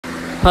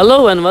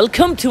Hello and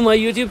welcome to my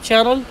YouTube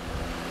channel.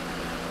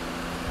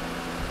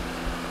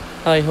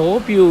 I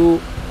hope you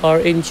are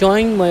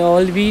enjoying my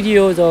all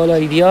videos, all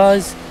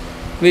ideas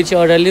which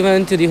are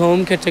relevant to the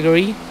home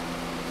category.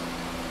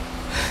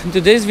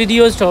 Today's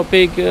video's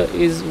topic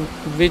is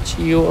which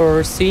you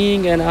are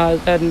seeing and I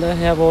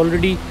have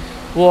already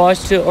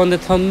watched on the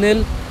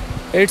thumbnail.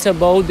 It's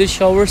about the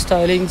shower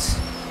stylings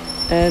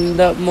and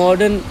the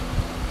modern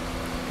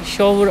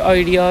shower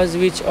ideas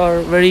which are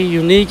very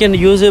unique and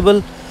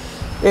usable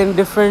in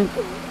different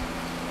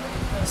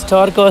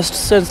star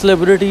casts and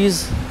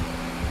celebrities.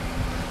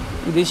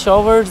 The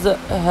showers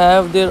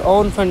have their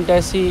own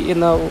fantasy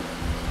in a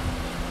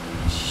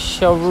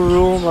shower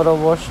room or a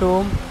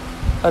washroom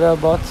or a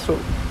bathroom.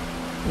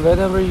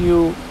 Whenever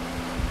you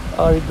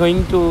are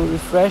going to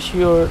refresh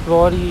your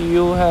body,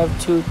 you have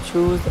to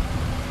choose.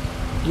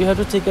 You have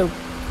to take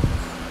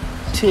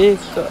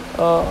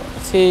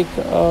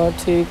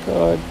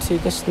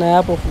a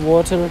snap of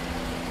water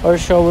or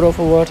shower of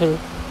water.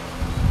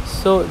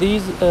 So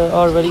these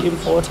are very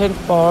important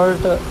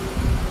part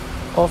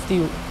of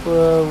the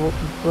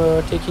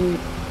taking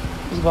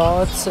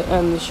baths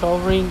and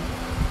showering.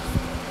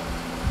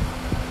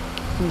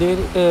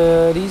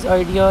 These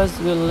ideas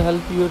will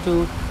help you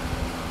to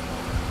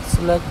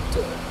select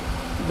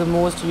the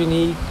most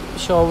unique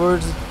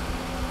showers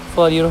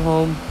for your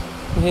home.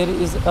 Here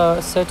is a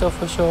set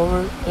of a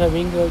shower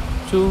having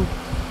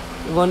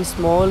one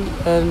small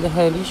and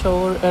handy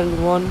shower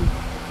and one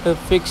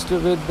fixed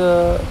with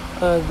the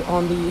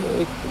on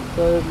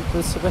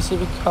the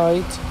specific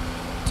height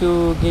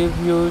to give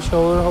you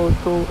shower how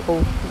to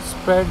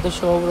spread the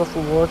shower of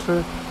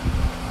water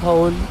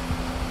hole.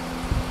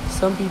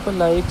 Some people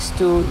likes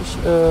to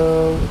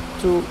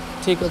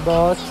take a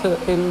bath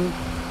in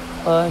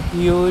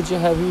huge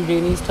heavy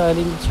rainy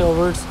styling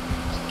showers,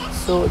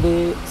 so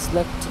they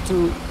select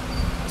to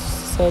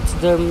set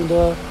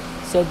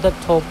the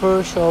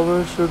topper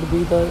shower should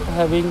be the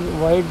having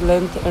wide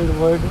length and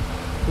width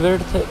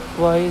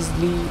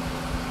wisely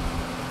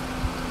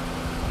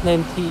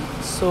lengthy.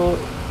 So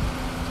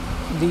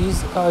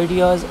these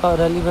ideas are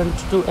relevant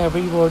to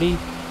everybody.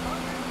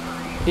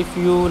 If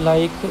you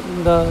like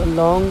the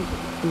long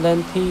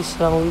lengthy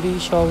surroundy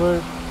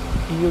shower,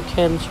 you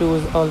can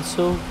choose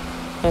also,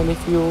 and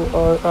if you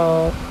are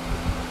a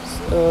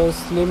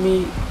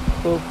slimy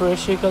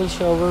practical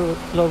shower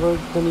lover,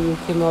 then you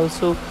can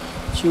also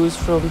choose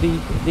from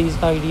these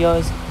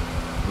ideas.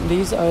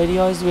 These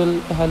ideas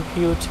will help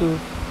you to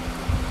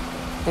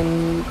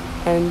enter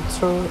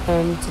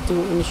and to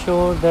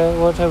ensure that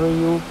whatever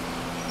you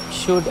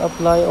should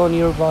apply on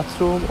your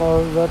bathroom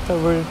or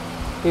whatever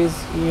is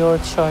your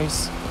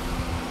choice.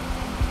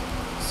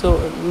 So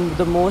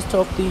the most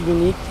of the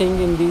unique thing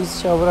in these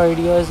shower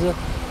ideas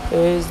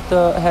is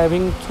the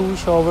having two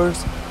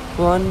showers.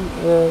 One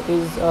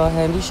is a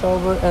handy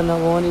shower and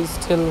one is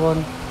still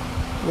one.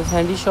 These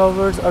handy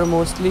showers are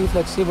mostly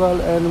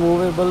flexible and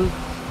movable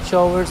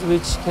showers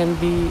which can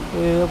be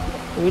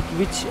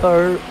which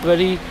are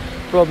very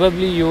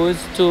probably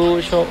used to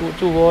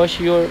wash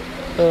your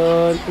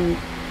uh,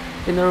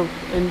 inner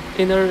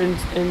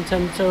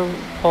center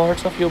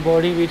parts of your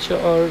body which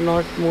are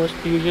not most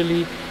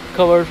usually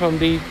covered from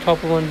the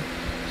top one.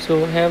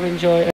 So have enjoy.